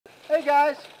Hey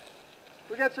guys,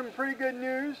 we got some pretty good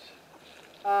news.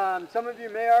 Some of you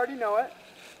may already know it,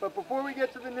 but before we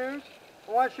get to the news,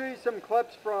 I want to show you some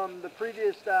clips from the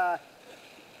previous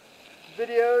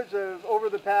videos of over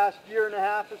the past year and a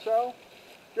half or so,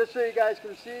 just so you guys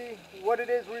can see what it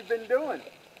is we've been doing.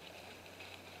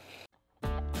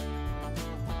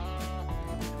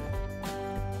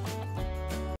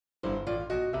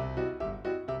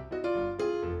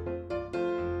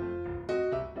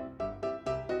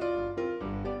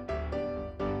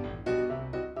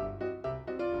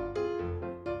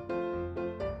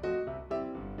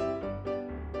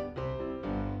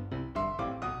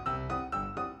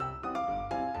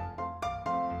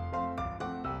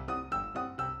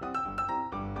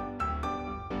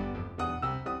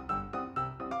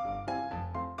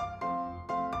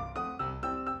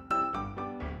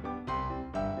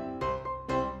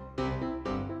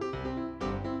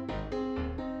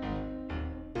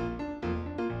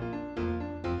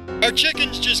 Our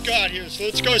chickens just got here, so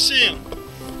let's go see them.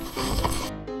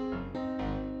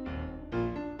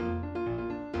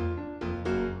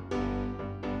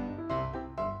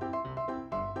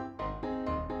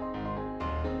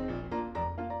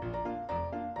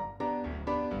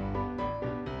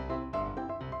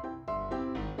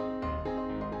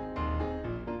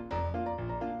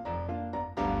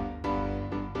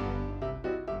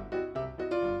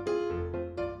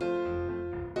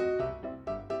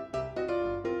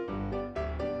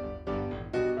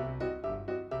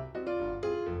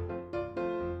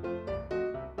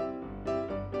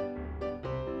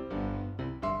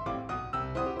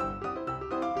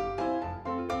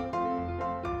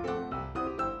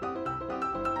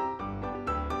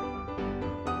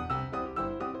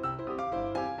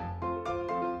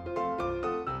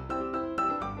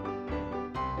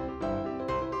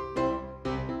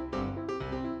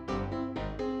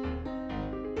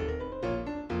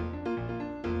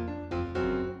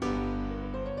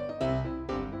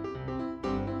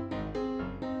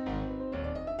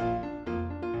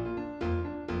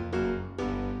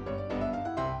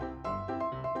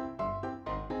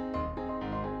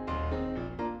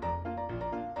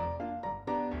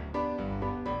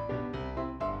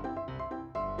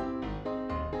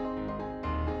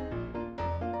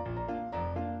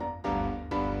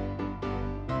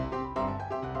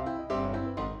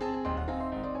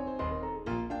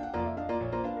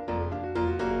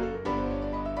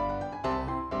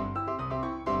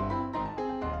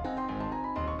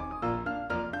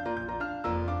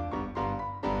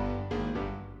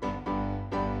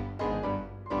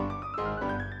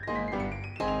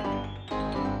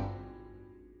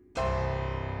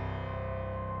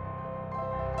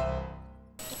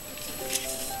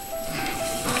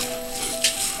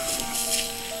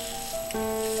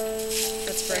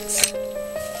 That's bricks.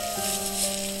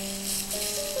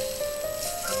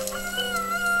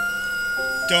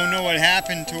 Don't know what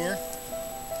happened to her,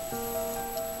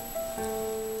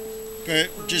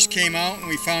 but just came out and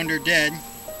we found her dead.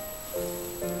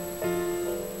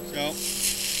 So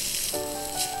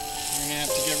we're gonna have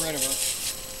to get rid of her.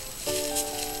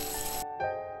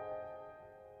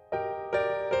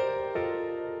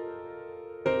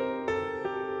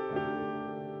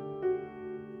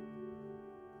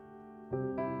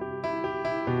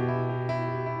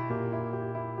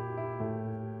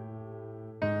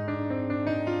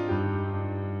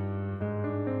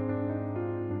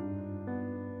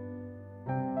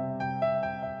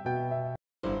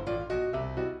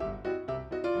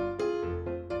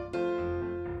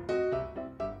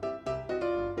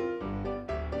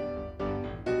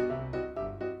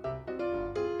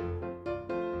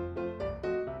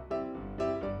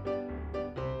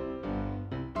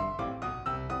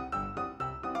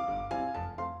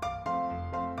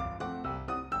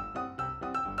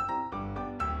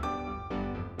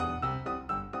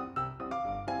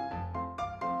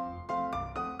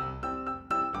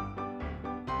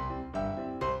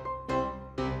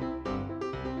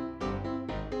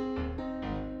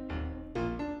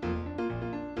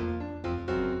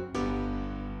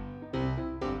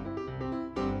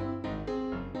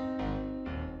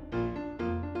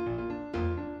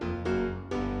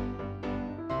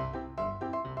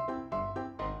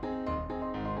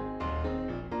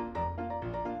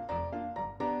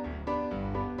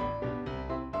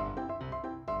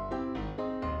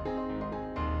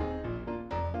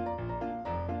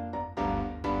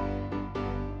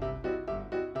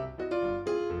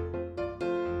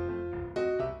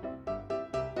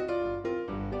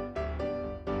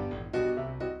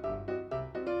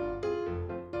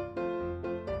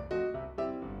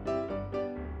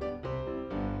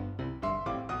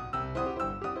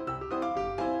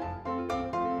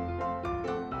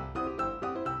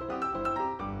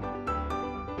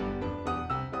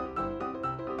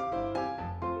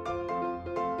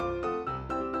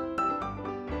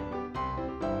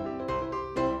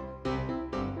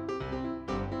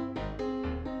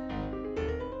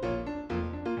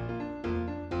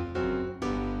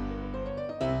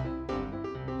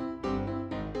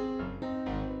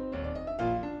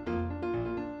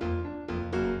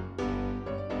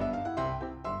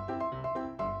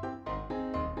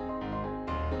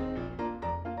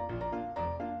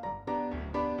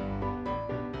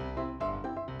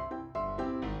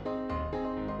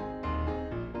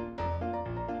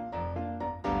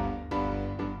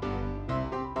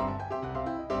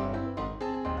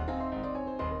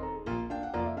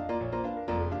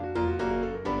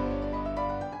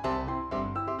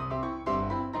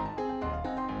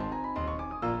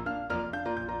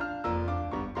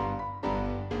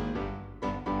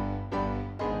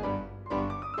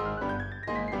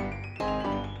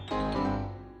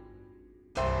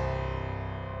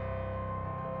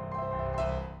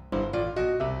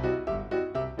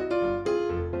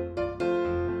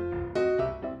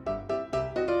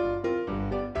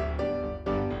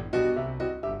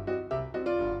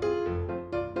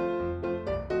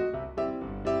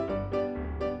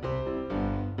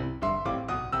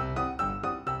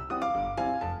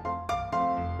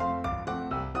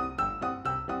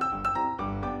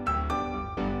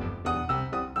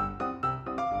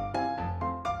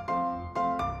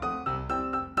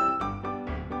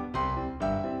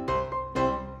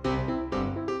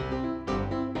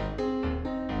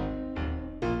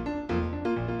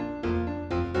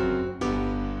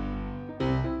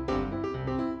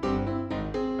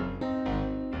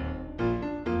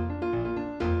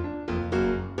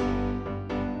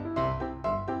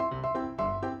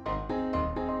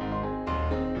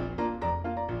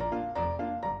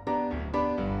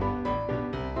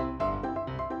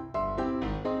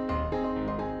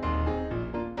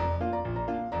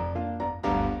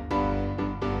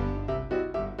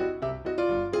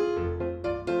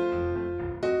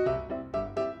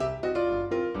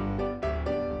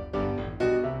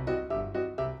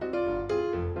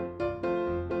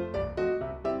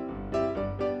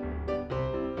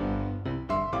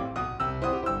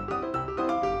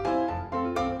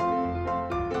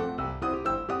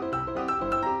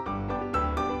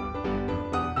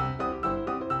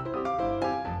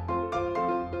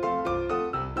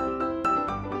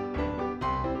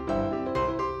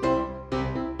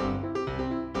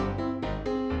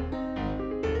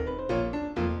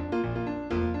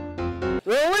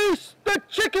 Release the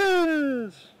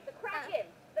chickens! The Kraken!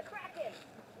 The Kraken!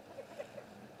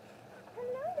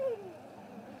 Hello, ladies.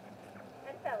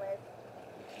 And fellas.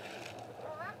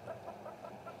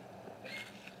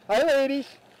 Hi, ladies.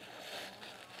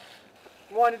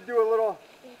 Wanted to do a little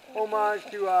homage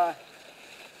to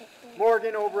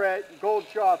Morgan over at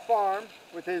Goldshaw Farm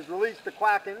with his Release the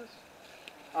Quackens.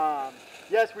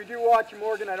 Yes, we do watch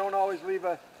Morgan. I don't always leave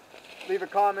a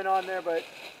comment on there, but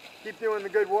keep doing the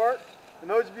good work. And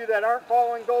those of you that aren't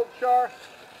following Goldshaw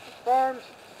Farms,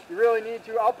 you really need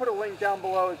to. I'll put a link down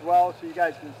below as well so you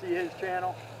guys can see his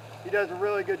channel. He does a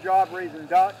really good job raising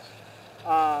ducks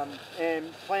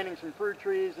and planting some fruit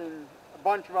trees and a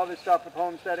bunch of other stuff with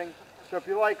homesteading. So if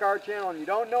you like our channel and you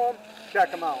don't know him, check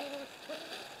him out.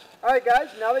 Alright guys,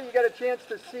 now that you got a chance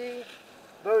to see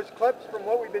those clips from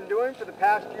what we've been doing for the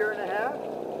past year and a half,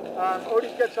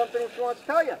 Odie's got something she wants to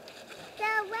tell you. So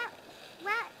what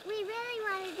we really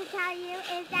wanted to tell you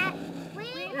is that we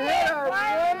hit our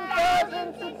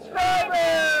 1,000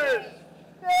 subscribers!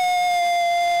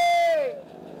 Yay!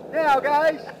 Now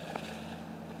guys,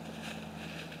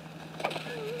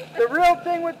 the real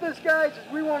thing with this, guys,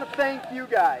 is we want to thank you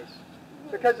guys.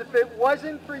 Because if it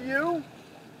wasn't for you,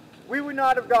 we would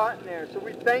not have gotten there. So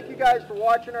we thank you guys for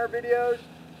watching our videos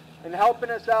and helping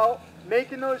us out,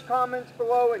 making those comments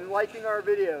below and liking our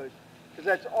videos. Because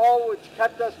that's all what's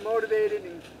kept us motivated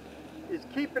and is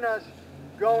keeping us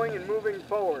going and moving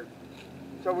forward.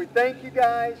 So we thank you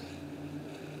guys.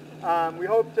 We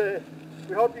hope you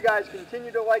guys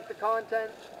continue to like the content.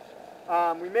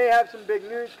 We may have some big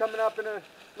news coming up in a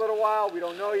little while. We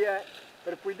don't know yet.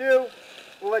 But if we do,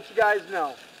 we'll let you guys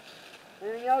know.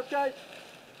 Anything else, guys?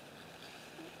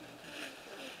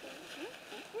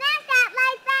 smash that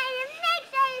like button and make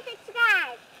sure you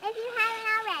subscribe if you haven't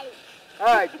already.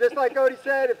 Alright, just like Odie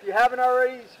said, if you haven't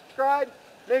already subscribed,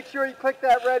 make sure you click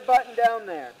that red button down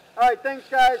there. Alright, thanks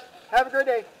guys. Have a great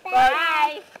day.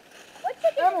 Bye. What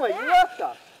chicken is Emily, that? you left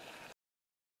us.